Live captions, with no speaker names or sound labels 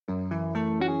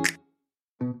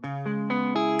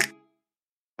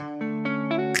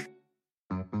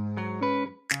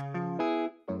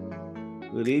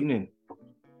Good evening,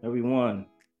 everyone.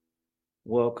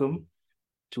 Welcome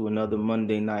to another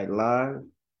Monday Night Live.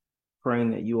 Praying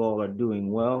that you all are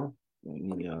doing well.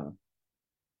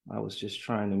 I was just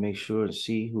trying to make sure to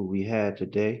see who we had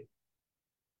today.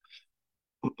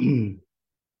 Praying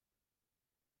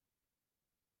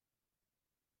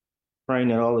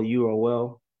that all of you are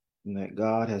well and that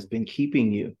God has been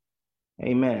keeping you.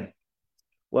 Amen.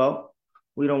 Well,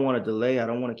 we don't want to delay. I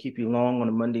don't want to keep you long on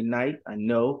a Monday night. I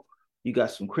know you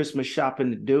got some Christmas shopping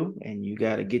to do and you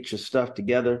got to get your stuff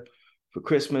together for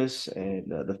Christmas and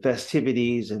the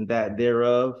festivities and that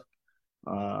thereof.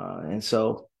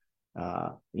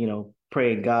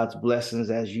 Praying God's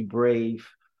blessings as you brave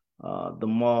the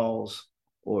malls,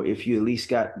 or if you at least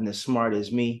gotten as smart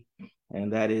as me,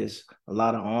 and that is a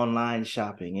lot of online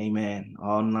shopping. Amen.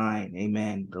 Online.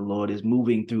 Amen. The Lord is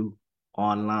moving through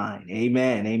online.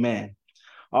 Amen. Amen.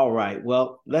 All right.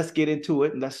 Well, let's get into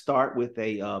it. And let's start with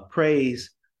a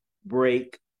praise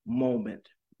break moment.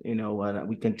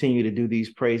 We continue to do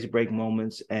these praise break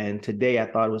moments. And today I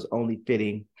thought it was only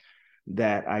fitting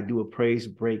that I do a praise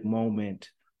break moment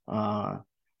about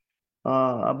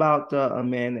a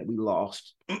man that we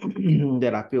lost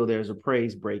that I feel there's a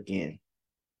praise break in.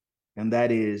 And that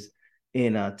is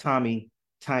in Tommy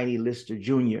Tiny Lister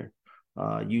Jr.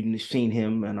 You've seen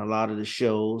him in a lot of the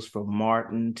shows, from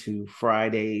Martin to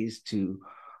Fridays to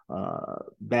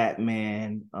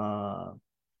Batman, the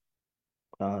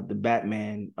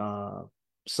Batman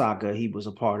saga. He was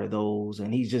a part of those,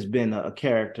 and he's just been a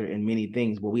character in many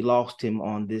things. But we lost him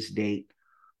on this date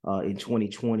in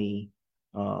 2020,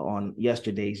 on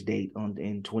yesterday's date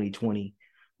in 2020.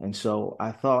 And so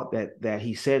I thought that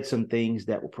he said some things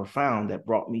that were profound that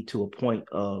brought me to a point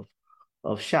of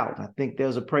shout. I think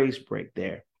there's a praise break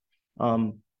there.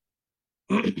 So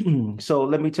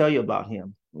let me tell you about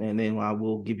him, and then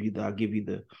I'll give you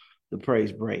the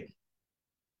praise break.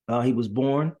 He was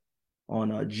born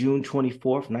on June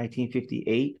 24th,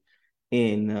 1958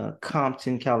 in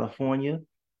Compton, California.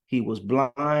 He was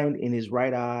blind in his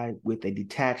right eye with a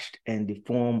detached and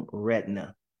deformed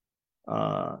retina.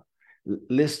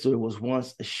 Lister was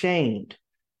once ashamed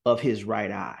of his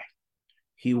right eye.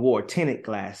 He wore tinted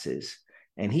glasses,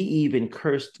 and he even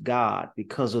cursed God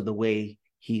because of the way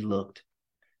he looked.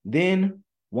 Then,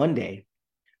 one day,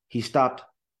 he stopped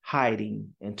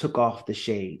hiding and took off the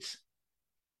shades.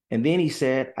 And then he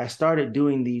said, I started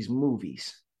doing these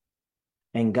movies.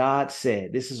 And God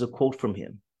said, this is a quote from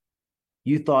him,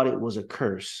 you thought it was a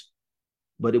curse,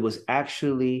 but it was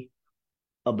actually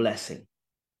a blessing.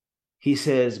 He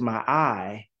says, my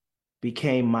eye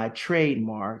became my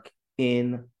trademark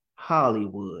in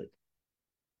Hollywood.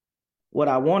 What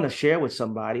I want to share with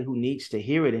somebody who needs to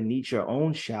hear it and needs your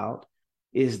own shout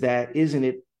is that, isn't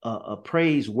it a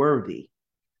praiseworthy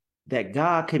that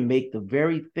God can make the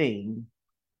very thing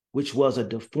which was a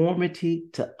deformity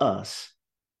to us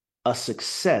a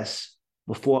success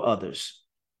before others?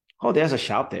 Oh, there's a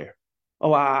shout there.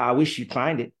 Oh, I wish you'd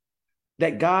find it.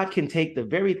 That God can take the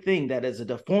very thing that is a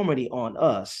deformity on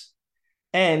us,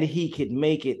 and he could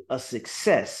make it a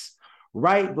success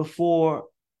right before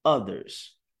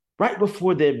others, right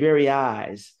before their very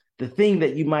eyes. The thing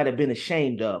that you might have been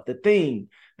ashamed of, the thing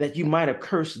that you might have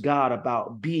cursed God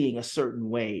about being a certain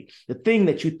way, the thing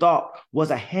that you thought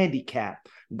was a handicap,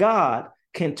 God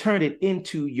can turn it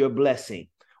into your blessing.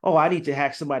 Oh, I need to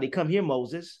have somebody come here,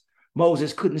 Moses.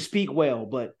 Moses couldn't speak well,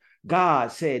 but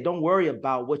God said, don't worry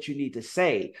about what you need to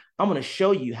say. I'm going to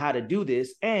show you how to do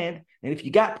this. And if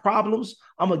you got problems,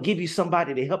 I'm going to give you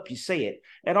somebody to help you say it.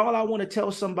 And all I want to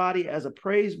tell somebody as a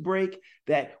praise break,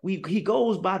 that he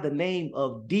goes by the name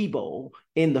of Debo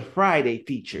in the Friday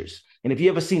features. And if you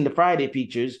ever seen the Friday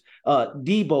features,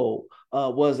 Debo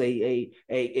was a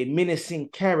menacing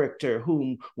character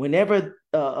whom, whenever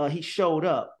he showed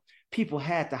up, people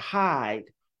had to hide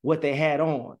what they had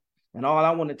on. And all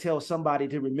I want to tell somebody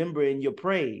to remember in your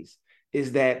praise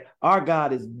is that our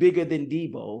God is bigger than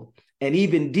Debo. And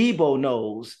even Debo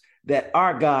knows that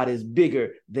our God is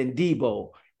bigger than Debo.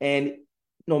 And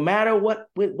no matter what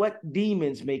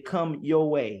demons may come your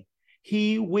way,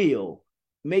 he will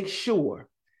make sure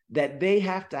that they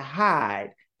have to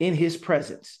hide in his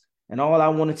presence. And all I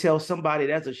want to tell somebody,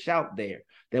 there's a shout there,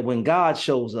 that when God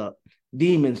shows up,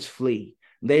 demons flee.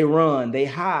 They run, they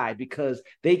hide, because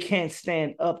they can't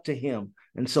stand up to him.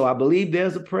 And so I believe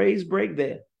there's a praise break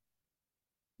there.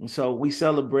 And so we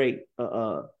celebrate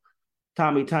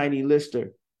Tommy Tiny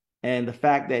Lister, and the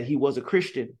fact that he was a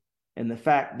Christian, and the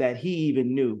fact that he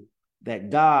even knew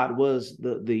that God was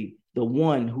the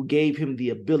one who gave him the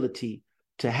ability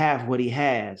to have what he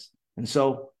has. And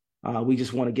so we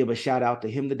just want to give a shout out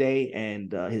to him today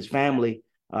and his family.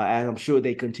 and I'm sure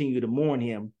they continue to mourn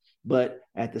him. But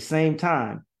at the same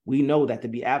time, we know that to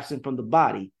be absent from the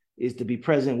body is to be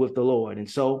present with the Lord. And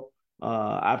so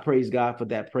I praise God for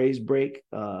that praise break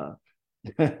about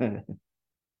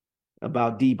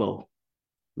Debo.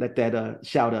 Let that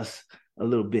shout us a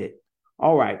little bit.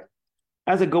 All right.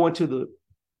 As I go into the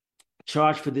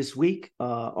charge for this week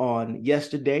on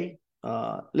yesterday,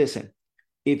 listen,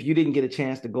 if you didn't get a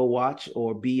chance to go watch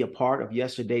or be a part of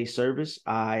yesterday's service,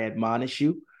 I admonish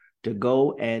you to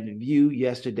go and view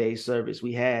yesterday's service.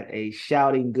 We had a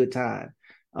shouting good time.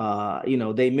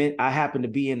 They meant I happened to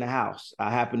be in the house.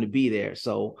 I happened to be there.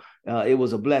 So it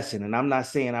was a blessing. And I'm not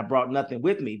saying I brought nothing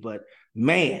with me, but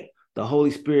man, the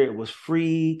Holy Spirit was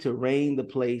free to reign the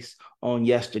place on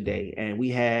yesterday. And we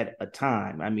had a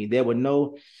time. I mean, there were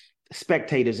no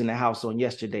spectators in the house on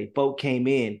yesterday. Folk came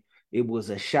in. It was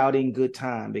a shouting good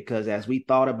time because as we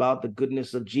thought about the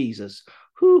goodness of Jesus,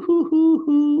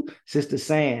 Sister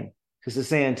Sand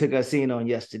took us in on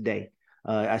yesterday.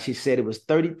 She said it was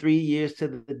 33 years to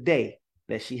the day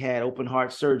that she had open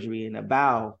heart surgery and a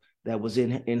valve that was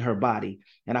in her body.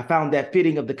 And I found that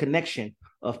fitting of the connection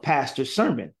of Pastor's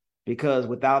sermon, because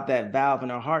without that valve in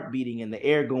her heart beating and the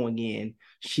air going in,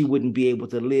 she wouldn't be able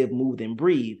to live, move, and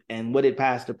breathe. And what did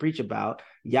Pastor preach about?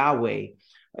 Yahweh.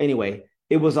 Anyway,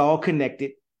 it was all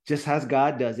connected, just as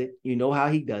God does it. You know how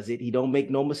he does it. He don't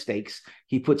make no mistakes.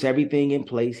 He puts everything in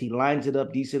place. He lines it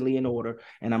up decently in order.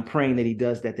 And I'm praying that he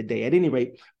does that today. At any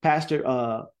rate, Pastor,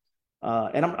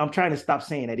 and I'm trying to stop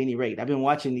saying at any rate. I've been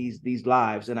watching these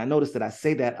lives, and I noticed that I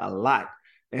say that a lot.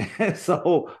 And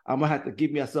so I'm going to have to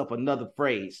give myself another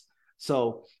phrase.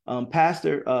 So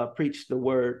Pastor preached the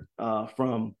word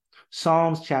from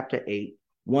Psalms chapter 8,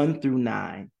 1 through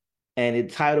 9. And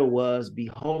its title was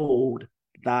Behold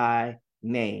Thy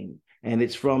Name. And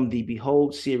it's from the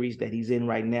Behold series that he's in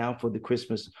right now for the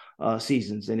Christmas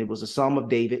seasons. And it was a Psalm of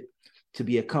David to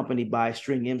be accompanied by a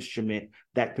string instrument,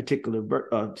 that particular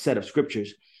set of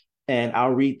scriptures. And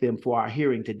I'll read them for our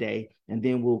hearing today. And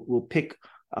then we'll pick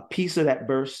a piece of that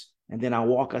verse, and then I'll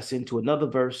walk us into another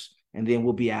verse, and then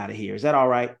we'll be out of here. Is that all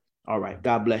right? All right.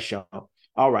 God bless y'all.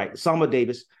 All right. Psalm of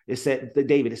David, it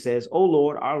says, O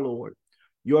Lord, our Lord,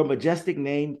 your majestic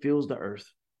name fills the earth.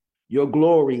 Your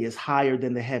glory is higher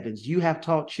than the heavens. You have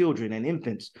taught children and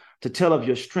infants to tell of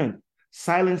your strength,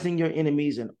 silencing your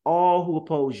enemies and all who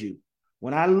oppose you.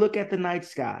 When I look at the night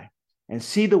sky and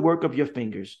see the work of your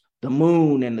fingers, the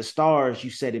moon and the stars you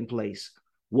set in place,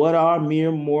 what are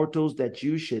mere mortals that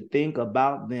you should think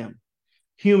about them?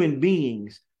 Human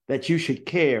beings that you should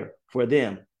care for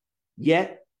them.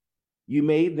 Yet you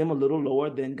made them a little lower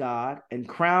than God and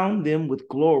crowned them with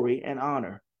glory and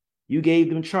honor. You gave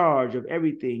them charge of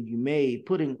everything you made,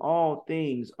 putting all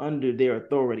things under their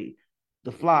authority.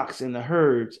 The flocks and the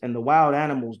herds and the wild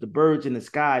animals, the birds in the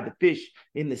sky, the fish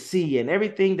in the sea, and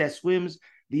everything that swims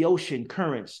the ocean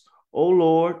currents. O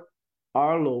Lord,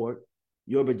 our Lord,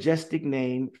 your majestic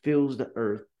name fills the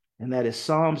earth. And that is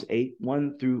Psalms 8,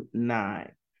 1 through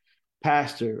 9.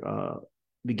 Pastor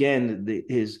began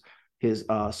his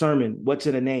sermon, What's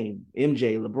in a Name?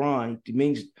 MJ, LeBron, it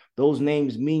means those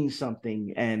names mean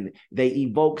something and they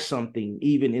evoke something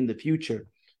even in the future.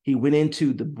 He went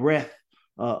into the breath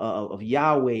of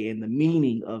Yahweh and the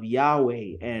meaning of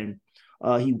Yahweh. And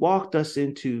he walked us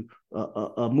into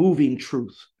a moving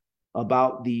truth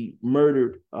about the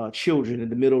murdered children in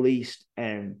the Middle East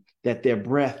and that their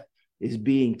breath is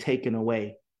being taken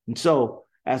away. And so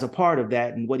as a part of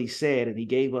that and what he said, and he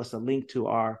gave us a link to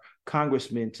our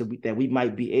congressman that we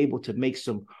might be able to make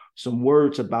some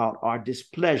words about our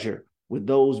displeasure with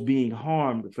those being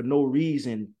harmed for no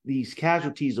reason, these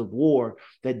casualties of war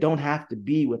that don't have to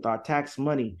be with our tax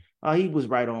money. He was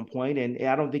right on point, and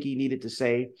I don't think he needed to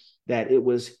say that it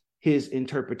was his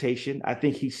interpretation. I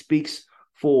think he speaks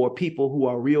for people who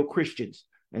are real Christians,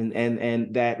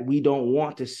 and that we don't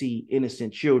want to see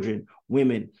innocent children,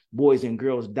 women, boys, and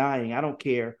girls dying. I don't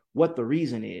care what the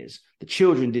reason is. The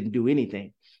children didn't do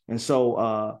anything. And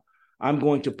so I'm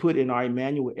going to put in our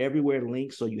Emmanuel Everywhere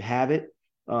link so you have it,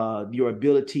 your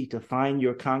ability to find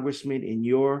your congressman in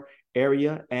your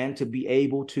area and to be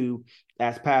able to,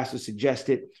 as Pastor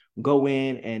suggested, go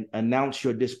in and announce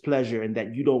your displeasure and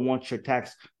that you don't want your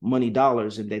tax money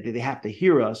dollars and that they have to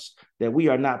hear us, that we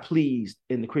are not pleased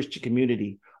in the Christian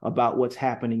community about what's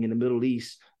happening in the Middle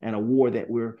East and a war that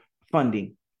we're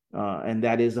funding. And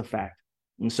that is a fact.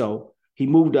 And so he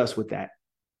moved us with that.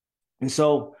 And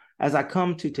so as I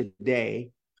come to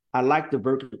today, I'd like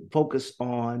to focus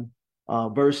on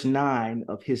verse 9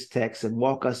 of his text and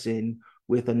walk us in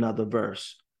with another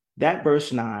verse. That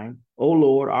verse 9, O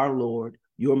Lord, our Lord,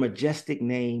 your majestic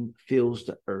name fills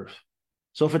the earth.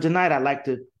 So for tonight, I'd like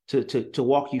to to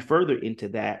walk you further into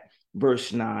that,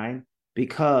 verse 9,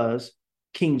 because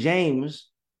King James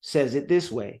says it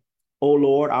this way: O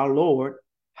Lord, our Lord,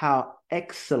 how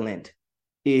excellent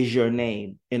is your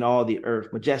name in all the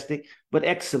earth. Majestic, but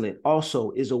excellent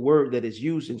also is a word that is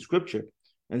used in scripture.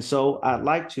 And so I'd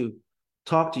like to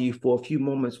talk to you for a few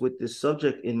moments with this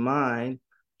subject in mind.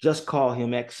 Just call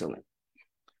him excellent.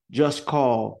 Just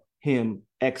call him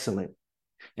excellent.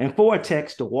 And for a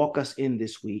text to walk us in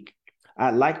this week,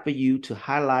 I'd like for you to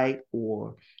highlight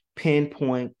or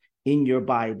pinpoint in your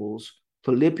Bibles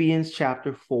Philippians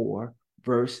chapter 4,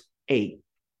 verse 8.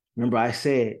 Remember, I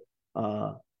said,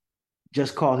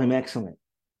 just call him excellent.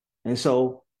 And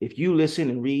so if you listen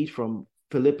and read from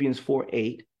Philippians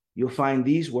 4:8, you'll find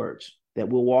these words that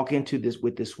we'll walk into this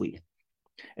with this week.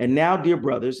 And now, dear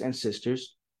brothers and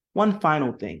sisters, one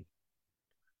final thing.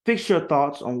 Fix your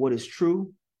thoughts on what is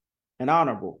true and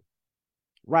honorable,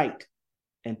 right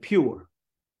and pure,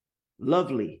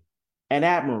 lovely and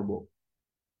admirable.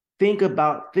 Think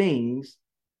about things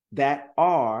that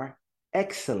are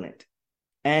excellent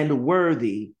and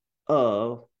worthy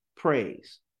of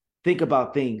praise. Think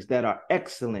about things that are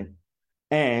excellent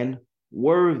and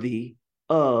worthy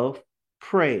of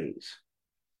praise.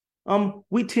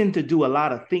 We tend to do a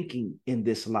lot of thinking in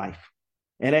this life.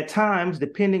 And at times,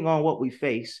 depending on what we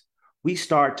face, we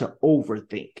start to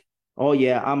overthink. Oh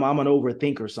yeah, I'm an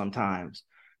overthinker sometimes.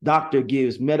 Doctor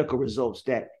gives medical results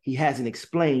that he hasn't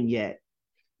explained yet.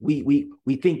 We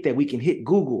think that we can hit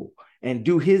Google and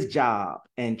do his job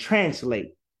and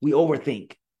translate. We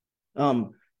overthink.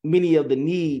 Many of the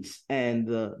needs and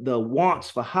the wants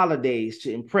for holidays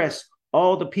to impress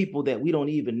all the people that we don't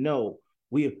even know.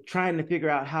 We're trying to figure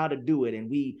out how to do it, and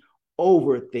we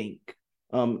overthink.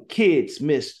 Kids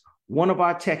miss one of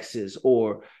our texts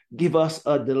or give us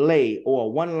a delay or a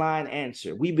one-line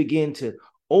answer. We begin to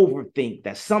overthink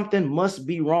that something must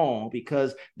be wrong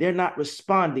because they're not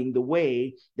responding the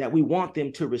way that we want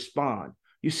them to respond.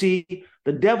 You see,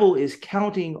 the devil is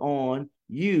counting on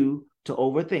you to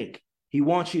overthink. He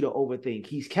wants you to overthink.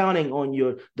 He's counting on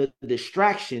the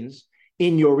distractions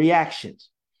in your reactions.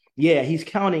 Yeah, he's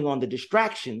counting on the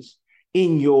distractions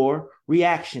in your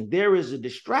reaction. There is a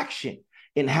distraction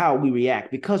in how we react,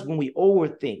 because when we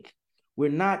overthink, we're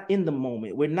not in the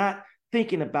moment. We're not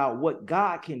thinking about what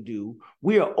God can do.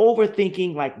 We are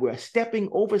overthinking, like we're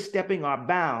overstepping our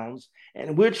bounds,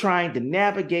 and we're trying to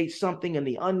navigate something in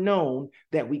the unknown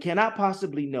that we cannot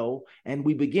possibly know. And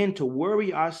we begin to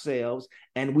worry ourselves,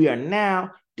 and we are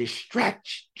now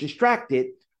distracted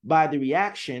by the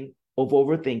reaction of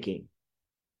overthinking.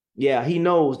 Yeah, he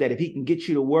knows that if he can get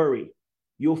you to worry,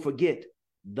 you'll forget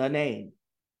the name.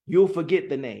 You'll forget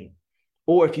the name.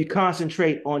 Or if you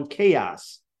concentrate on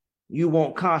chaos, you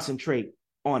won't concentrate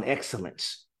on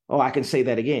excellence. Oh, I can say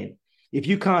that again. If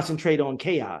you concentrate on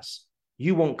chaos,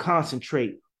 you won't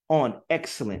concentrate on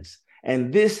excellence.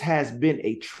 And this has been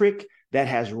a trick that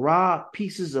has robbed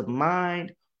pieces of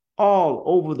mind all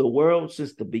over the world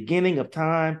since the beginning of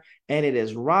time, and it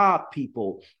has robbed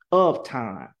people of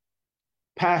time.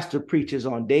 Pastor preaches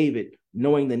on David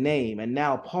knowing the name, and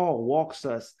now Paul walks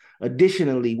us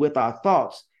additionally with our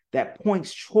thoughts that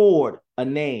points toward a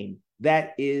name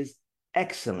that is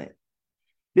excellent.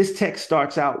 This text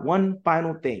starts out one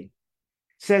final thing. It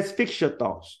says, fix your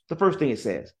thoughts. The first thing it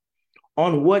says,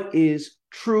 on what is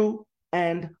true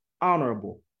and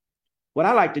honorable. What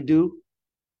I like to do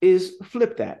is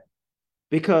flip that,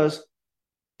 because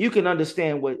you can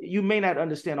understand what you may not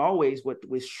understand always what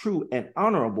was true and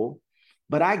honorable,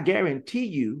 but I guarantee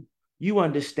you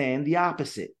understand the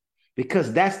opposite,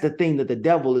 because that's the thing that the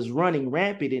devil is running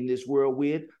rampant in this world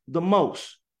with the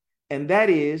most. And that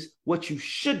is what you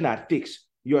should not fix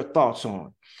your thoughts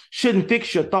on. Shouldn't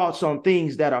fix your thoughts on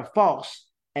things that are false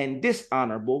and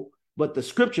dishonorable, but the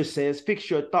scripture says fix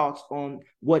your thoughts on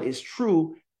what is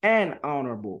true and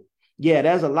honorable. Yeah,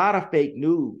 there's a lot of fake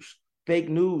news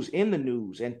in the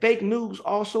news, and fake news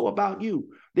also about you.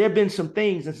 There have been some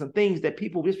things that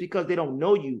people, just because they don't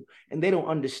know you and they don't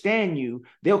understand you,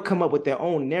 they'll come up with their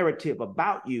own narrative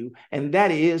about you, and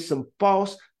that is some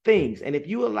false things. And if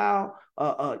you allow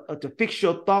to fix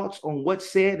your thoughts on what's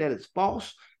said that is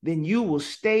false, then you will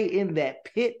stay in that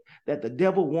pit that the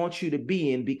devil wants you to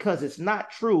be in, because it's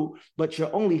not true, but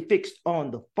you're only fixed on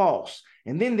the false.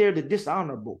 And then there's the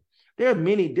dishonorable. There are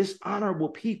many dishonorable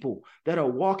people that are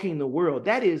walking the world.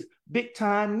 That is big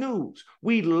time news.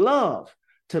 We love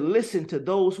to listen to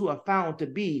those who are found to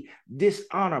be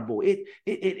dishonorable.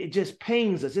 It just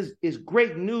pains us. It's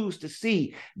great news to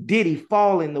see Diddy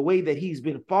fall in the way that he's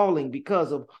been falling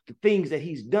because of the things that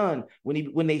he's done.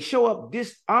 When they show up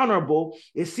dishonorable,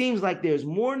 it seems like there's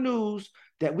more news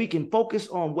that we can focus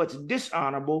on what's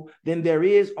dishonorable than there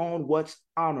is on what's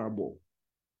honorable.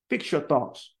 Fix your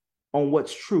thoughts on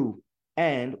what's true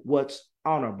and what's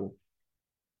honorable.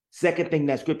 Second thing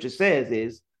that scripture says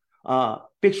is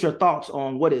fix your thoughts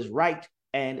on what is right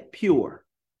and pure.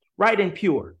 Right and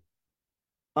pure.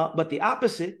 But the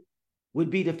opposite would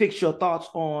be to fix your thoughts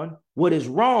on what is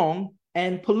wrong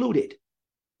and polluted.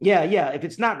 Yeah. If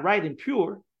it's not right and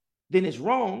pure, then it's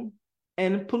wrong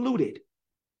and polluted.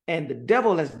 And the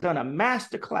devil has done a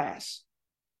master class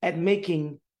at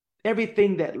making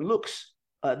everything that looks,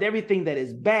 everything that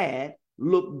is bad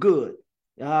look good.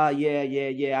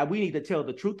 Yeah. We need to tell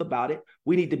the truth about it.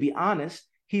 We need to be honest.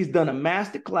 He's done a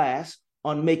master class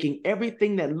on making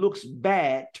everything that looks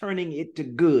bad, turning it to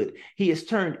good. He has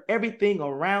turned everything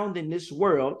around in this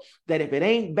world that if it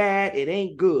ain't bad, it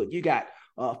ain't good. You got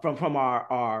from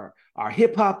our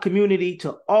hip hop community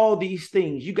to all these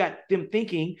things. You got them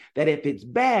thinking that if it's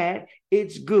bad,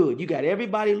 it's good. You got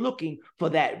everybody looking for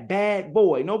that bad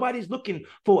boy. Nobody's looking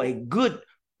for a good,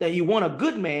 that you want a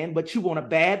good man, but you want a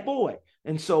bad boy.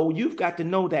 And so you've got to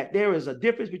know that there is a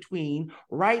difference between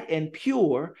right and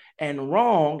pure and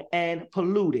wrong and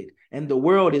polluted. And the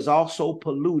world is also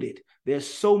polluted. There's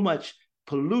so much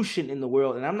pollution in the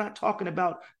world. And I'm not talking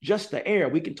about just the air.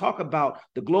 We can talk about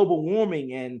the global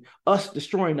warming and us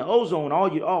destroying the ozone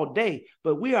all day,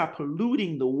 but we are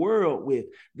polluting the world with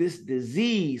this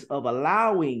disease of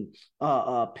allowing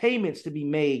payments to be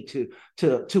made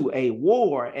to a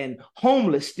war, and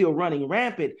homeless still running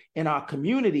rampant in our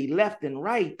community left and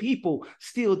right. People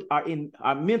still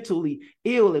are mentally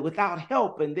ill and without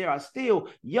help, and there are still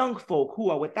young folk who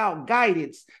are without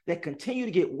guidance that continue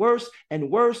to get worse and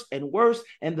worse and worse.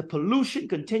 And the pollution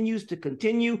continues to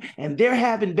continue, and they're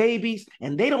having babies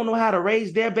and they don't know how to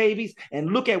raise their babies.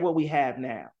 And look at what we have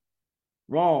now.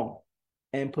 Wrong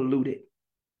and polluted.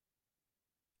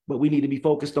 But we need to be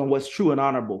focused on what's true and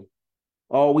honorable.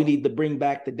 Oh, we need to bring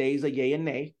back the days of yea and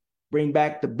nay. Bring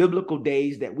back the biblical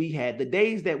days that we had, the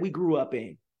days that we grew up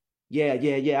in. Yeah.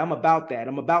 I'm about that.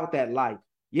 I'm about that life.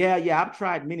 Yeah. I've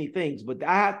tried many things, but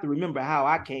I have to remember how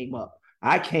I came up.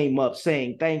 I came up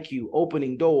saying thank you,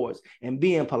 opening doors, and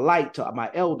being polite to my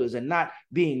elders and not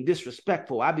being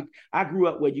disrespectful. I grew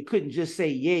up where you couldn't just say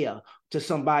yeah to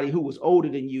somebody who was older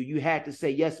than you. You had to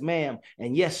say yes, ma'am,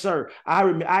 and yes, sir.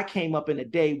 I came up in a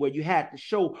day where you had to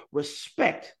show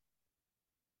respect.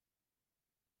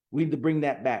 We need to bring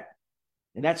that back.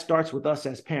 And that starts with us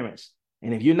as parents.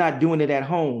 And if you're not doing it at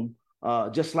home,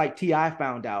 just like T.I.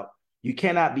 found out, you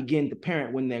cannot begin to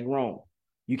parent when they're grown.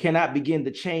 You cannot begin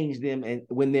to change them and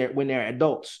when they're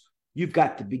adults. You've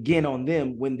got to begin on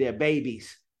them when they're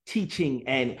babies, teaching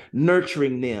and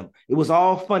nurturing them. It was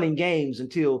all fun and games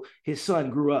until his son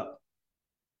grew up.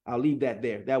 I'll leave that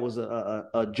there. That was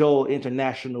a Joel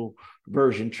International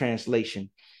Version translation.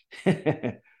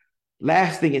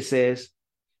 Last thing it says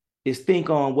is think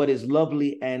on what is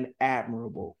lovely and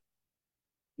admirable,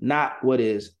 not what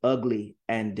is ugly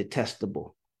and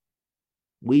detestable.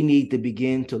 We need to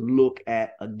begin to look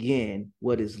at, again,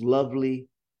 what is lovely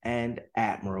and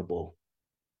admirable.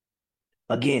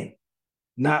 Again,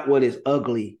 not what is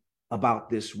ugly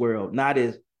about this world.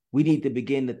 We need to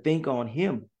begin to think on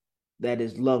him that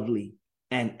is lovely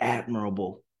and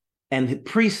admirable, and the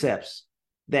precepts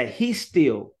that he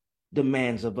still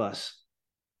demands of us.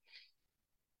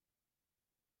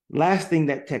 Last thing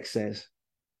that text says,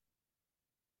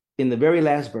 in the very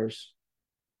last verse,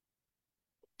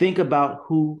 think about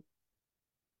who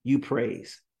you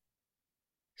praise.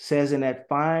 Says in that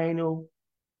final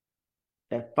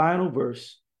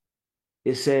verse,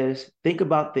 it says, think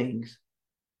about things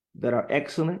that are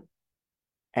excellent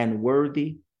and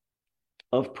worthy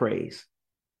of praise.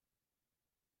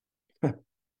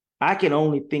 I can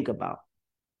only think about,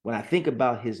 when I think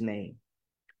about his name,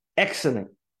 excellent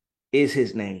is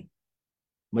his name.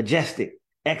 Majestic,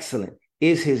 excellent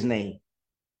is his name.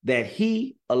 That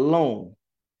he alone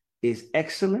is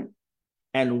excellent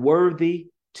and worthy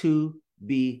to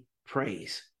be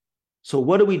praised. So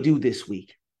what do we do this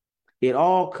week? It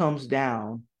all comes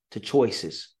down to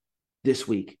choices this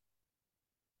week.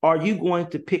 Are you going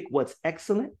to pick what's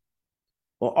excellent,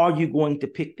 or are you going to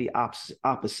pick the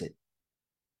opposite?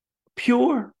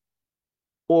 Pure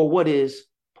or what is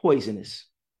poisonous?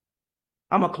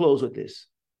 I'm going to close with this.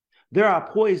 There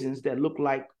are poisons that look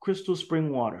like crystal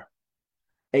spring water.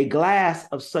 A glass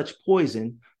of such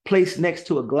poison placed next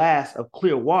to a glass of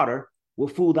clear water will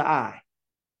fool the eye.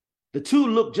 The two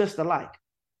look just alike,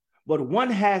 but one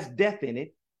has death in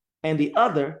it and the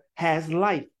other has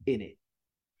life in it.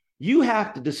 You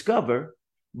have to discover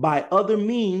by other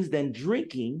means than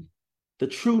drinking the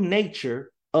true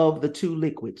nature of the two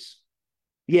liquids.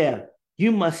 Yeah,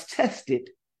 you must test it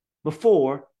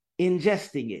before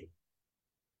ingesting it.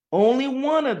 Only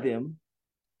one of them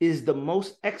is the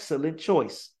most excellent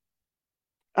choice.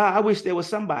 I wish there was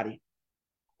somebody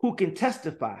who can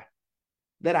testify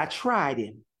that I tried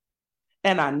him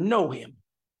and I know him.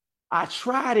 I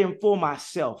tried him for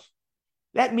myself.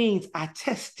 That means I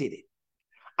tested it.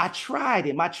 I tried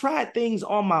him. I tried things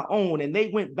on my own and they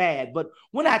went bad. But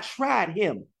when I tried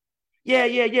him,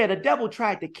 the devil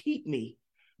tried to keep me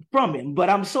from him. But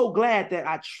I'm so glad that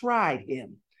I tried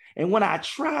him. And when I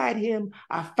tried him,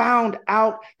 I found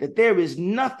out that there is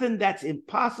nothing that's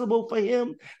impossible for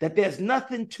him, that there's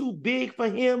nothing too big for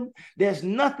him. There's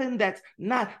nothing that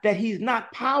he's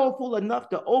not powerful enough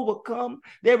to overcome.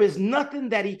 There is nothing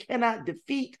that he cannot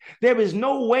defeat. There is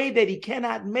no way that he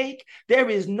cannot make. There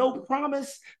is no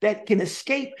promise that can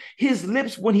escape his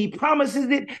lips when he promises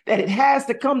it, that it has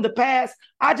to come to pass.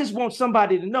 I just want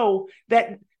somebody to know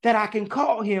that I can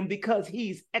call him because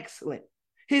he's excellent.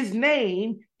 His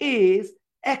name is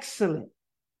excellent.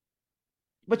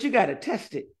 But you got to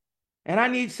test it. And I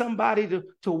need somebody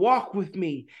to walk with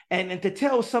me and to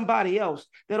tell somebody else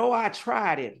that, oh, I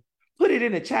tried him. Put it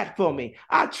in the chat for me.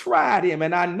 I tried him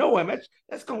and I know him.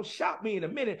 That's going to shock me in a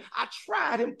minute. I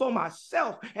tried him for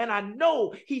myself and I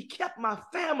know he kept my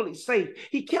family safe.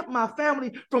 He kept my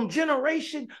family from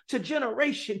generation to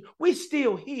generation. We're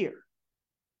still here.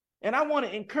 And I want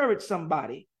to encourage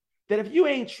somebody that if you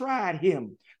ain't tried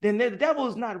him, then the devil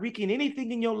is not wreaking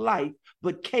anything in your life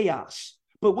but chaos.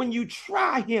 But when you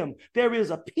try him, there is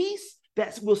a peace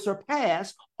that will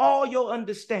surpass all your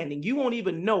understanding. You won't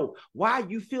even know why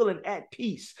you feeling at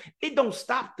peace. It don't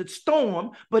stop the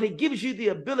storm, but it gives you the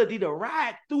ability to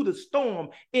ride through the storm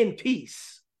in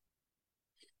peace.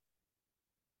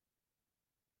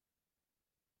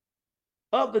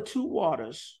 Of the two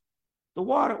waters, the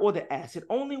water or the acid,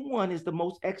 only one is the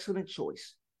most excellent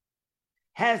choice.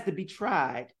 Has to be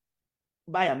tried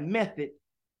by a method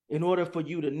in order for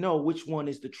you to know which one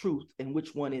is the truth and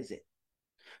which one isn't.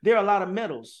 There are a lot of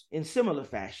metals in similar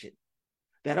fashion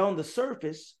that on the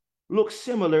surface look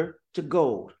similar to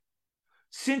gold.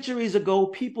 Centuries ago,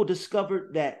 people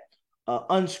discovered that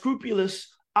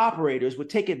unscrupulous operators would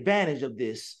take advantage of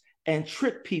this and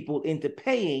trick people into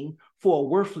paying for a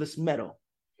worthless metal.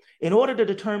 In order to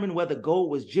determine whether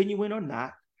gold was genuine or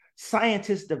not,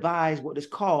 scientists devised what is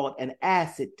called an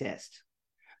acid test.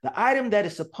 The item that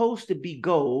is supposed to be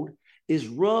gold is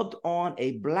rubbed on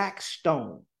a black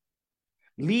stone,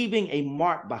 leaving a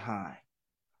mark behind.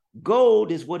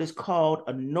 Gold is what is called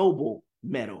a noble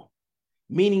metal,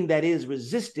 meaning that it is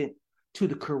resistant to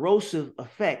the corrosive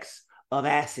effects of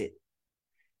acid.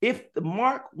 If the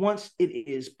mark, once it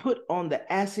is put on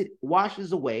the acid,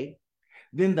 washes away,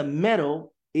 then the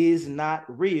metal is not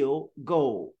real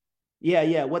gold.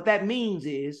 What that means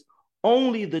is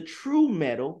only the true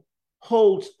metal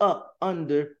holds up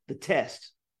under the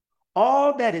test.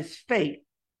 All that is fake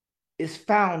is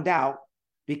found out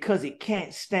because it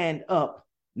can't stand up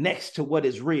next to what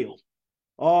is real.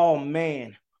 Oh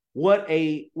man, what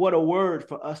a word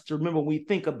for us to remember when we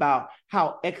think about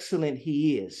how excellent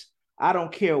he is. I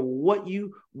don't care what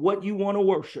you want to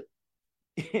worship.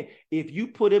 If you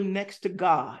put him next to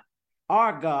God,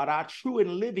 our true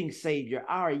and living Savior,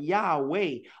 our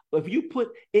Yahweh, if you put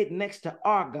it next to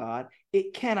our God,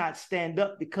 it cannot stand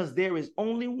up because there is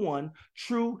only one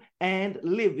true and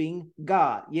living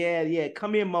God.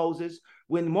 Come here, Moses.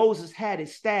 When Moses had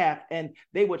his staff and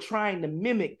they were trying to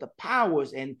mimic the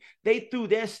powers and they threw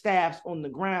their staffs on the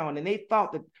ground and they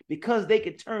thought that because they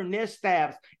could turn their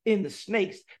staffs into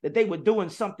snakes that they were doing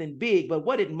something big. But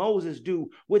what did Moses do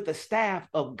with the staff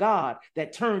of God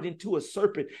that turned into a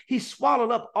serpent? He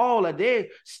swallowed up all of their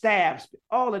staffs.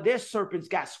 All of their serpents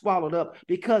got swallowed up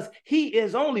because he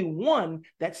is only one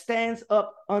that stands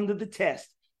up under the test.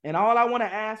 And all I want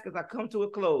to ask as I come to a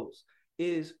close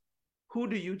is, who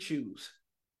do you choose?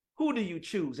 Who do you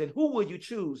choose? And who will you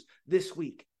choose this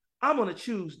week? I'm going to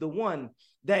choose the one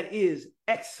that is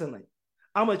excellent.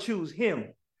 I'm going to choose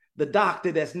him, the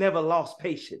doctor that's never lost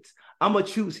patience. I'm going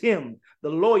to choose him, the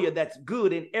lawyer that's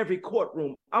good in every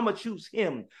courtroom. I'm going to choose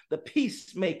him, the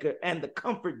peacemaker and the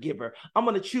comfort giver. I'm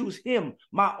going to choose him,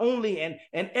 my only and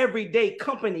everyday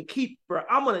company keeper.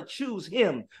 I'm going to choose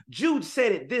him. Jude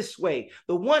said it this way: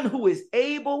 the one who is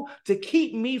able to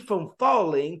keep me from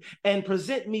falling and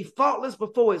present me faultless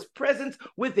before his presence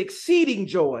with exceeding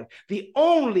joy. The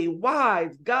only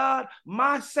wise God,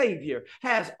 my Savior,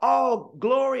 has all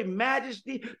glory,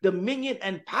 majesty, dominion,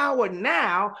 and power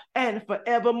now and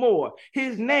forevermore.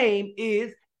 His name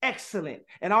is excellent.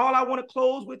 And all I want to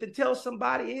close with and tell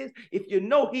somebody is, if you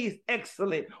know he's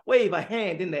excellent, wave a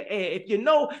hand in the air. If you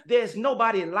know there's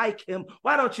nobody like him,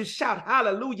 why don't you shout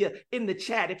hallelujah in the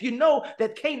chat? If you know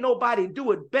that can't nobody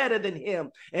do it better than him,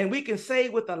 and we can say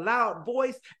with a loud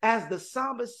voice, as the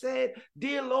psalmist said,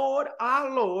 dear Lord,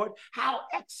 our Lord, how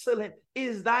excellent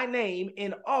is thy name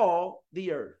in all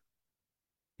the earth.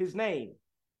 His name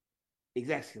is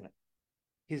excellent.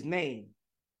 His name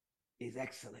is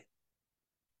excellent.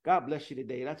 God bless you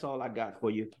today. That's all I got for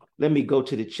you. Let me go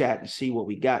to the chat and see what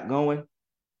we got going.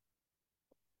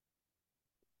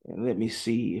 And let me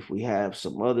see if we have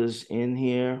some others in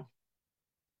here.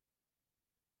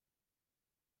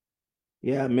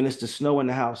 Yeah, Minister Snow in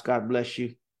the house. God bless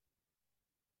you.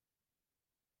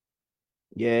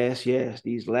 Yes, yes,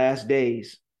 these last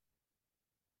days.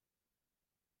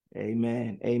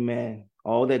 Amen, amen.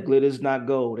 All that glitters not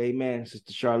gold. Amen,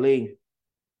 Sister Charlene.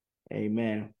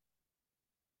 Amen.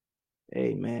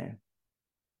 Amen.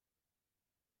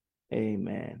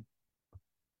 Amen.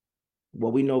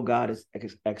 Well, we know God is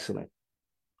excellent.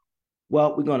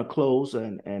 Well, we're going to close,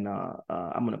 and I'm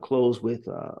going to close with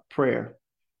prayer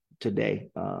today.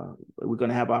 We're going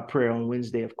to have our prayer on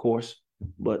Wednesday, of course,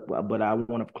 but I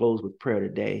want to close with prayer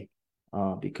today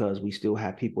because we still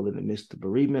have people in the midst of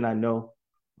bereavement. I know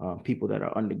people that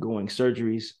are undergoing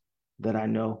surgeries that I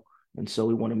know, and so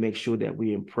we want to make sure that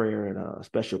we're in prayer, and a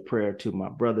special prayer to my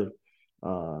brother,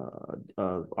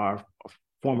 our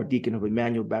former deacon of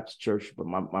Emmanuel Baptist Church, but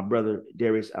my brother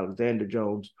Darius Alexander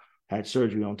Jones had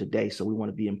surgery on today, so we want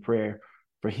to be in prayer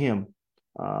for him,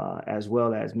 as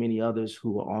well as many others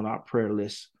who are on our prayer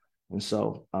list. And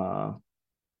so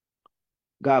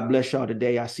God bless y'all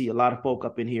today. I see a lot of folk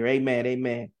up in here. Amen,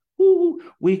 amen. Woo-hoo.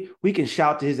 We can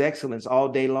shout to his excellence all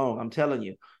day long. I'm telling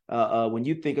you, when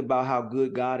you think about how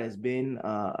good God has been,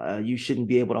 you shouldn't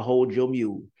be able to hold your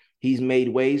mule. He's made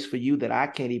ways for you that I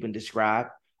can't even describe.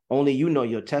 Only you know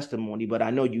your testimony, but I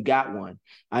know you got one.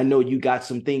 I know you got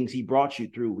some things he brought you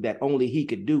through that only he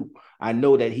could do. I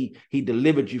know that he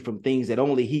delivered you from things that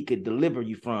only he could deliver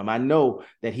you from. I know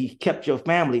that he kept your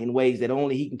family in ways that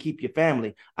only he can keep your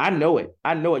family. I know it.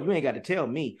 I know it. You ain't got to tell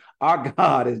me. Our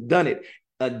God has done it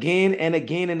again and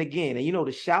again and again. And you know,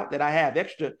 the shout that I have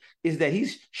extra is that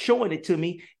he's showing it to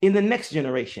me in the next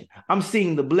generation. I'm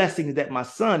seeing the blessings that my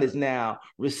son is now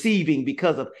receiving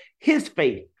because of his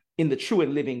faith in the true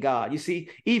and living God. You see,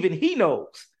 even he knows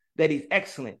that he's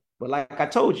excellent. But like I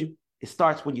told you, it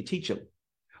starts when you teach him.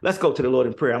 Let's go to the Lord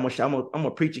in prayer. I'm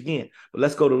gonna preach again, but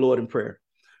let's go to the Lord in prayer.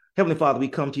 Heavenly Father, we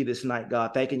come to you this night,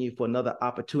 God, thanking you for another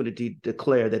opportunity to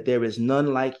declare that there is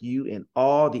none like you in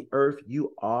all the earth.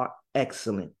 You are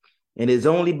excellent. And it is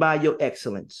only by your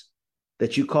excellence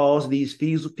that you cause these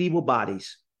feeble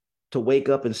bodies to wake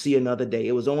up and see another day.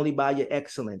 It was only by your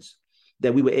excellence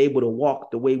that we were able to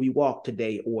walk the way we walk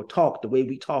today, or talk the way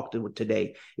we talked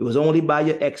today. It was only by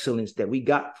your excellence that we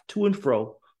got to and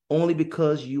fro, only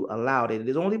because you allowed it. It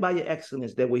is only by your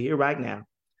excellence that we're here right now.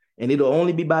 And it'll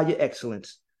only be by your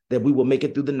excellence that we will make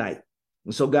it through the night.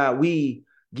 And so, God, we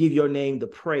give your name the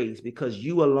praise because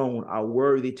you alone are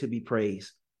worthy to be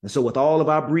praised. And so with all of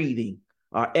our breathing,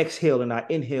 our exhale and our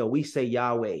inhale, we say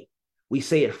Yahweh. We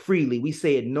say it freely. We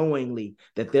say it knowingly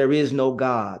that there is no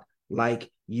God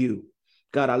like you.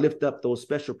 God, I lift up those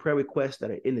special prayer requests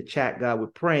that are in the chat. God, we're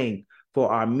praying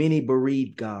for our many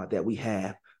bereaved, God, that we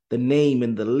have. The name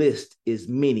in the list is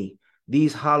many.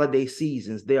 These holiday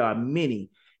seasons, there are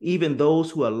many, even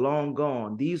those who are long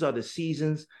gone. These are the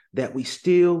seasons that we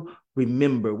still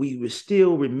remember. We will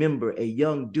still remember a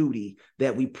young duty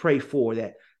that we pray for,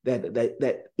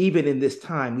 that even in this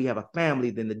time, we have a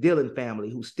family, then the Dillon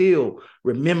family, who still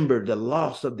remember the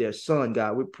loss of their son,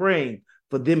 God. We're praying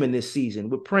for them in this season.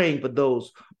 We're praying for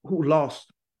those who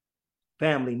lost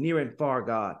family near and far,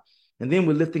 God. And then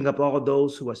we're lifting up all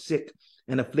those who are sick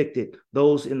and afflicted,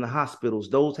 those in the hospitals,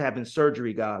 those having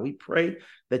surgery, God. We pray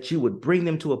that you would bring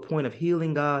them to a point of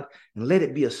healing, God, and let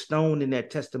it be a stone in their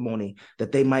testimony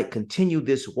that they might continue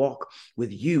this walk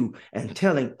with you and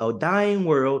telling a dying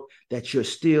world that you're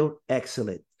still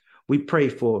excellent. We pray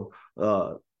for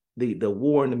the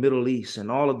war in the Middle East and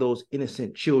all of those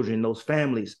innocent children, those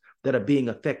families that are being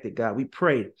affected, God. We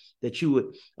pray that you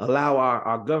would allow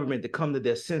our government to come to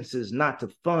their senses, not to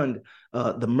fund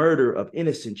the murder of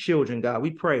innocent children, God. We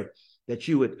pray that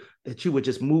you would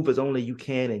just move as only you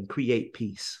can and create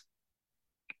peace.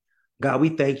 God, we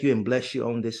thank you and bless you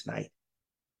on this night.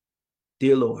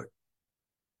 Dear Lord,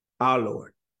 our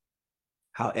Lord,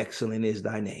 how excellent is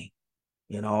thy name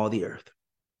in all the earth.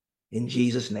 In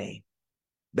Jesus' name,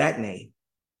 that name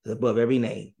is above every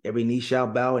name. Every knee shall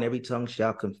bow and every tongue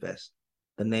shall confess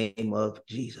the name of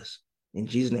Jesus. In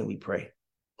Jesus' name we pray.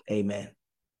 Amen.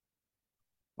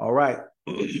 All right.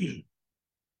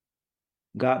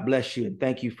 God bless you, and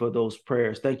thank you for those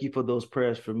prayers. Thank you for those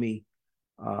prayers for me,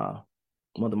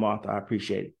 Mother Martha. I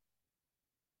appreciate it.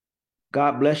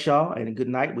 God bless y'all, and a good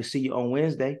night. We'll see you on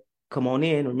Wednesday. Come on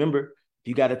in. Remember, if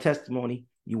you got a testimony,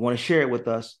 you want to share it with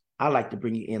us, I like to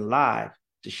bring you in live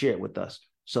to share it with us.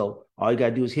 So all you got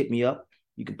to do is hit me up.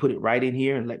 You can put it right in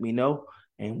here and let me know,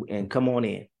 and come on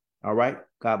in. All right?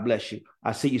 God bless you.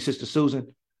 I see you, Sister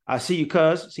Susan. I see you,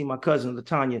 cuz. See my cousin,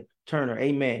 LaTanya Turner.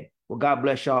 Amen. Well, God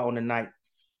bless y'all on the night.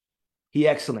 He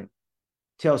excellent.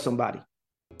 Tell somebody.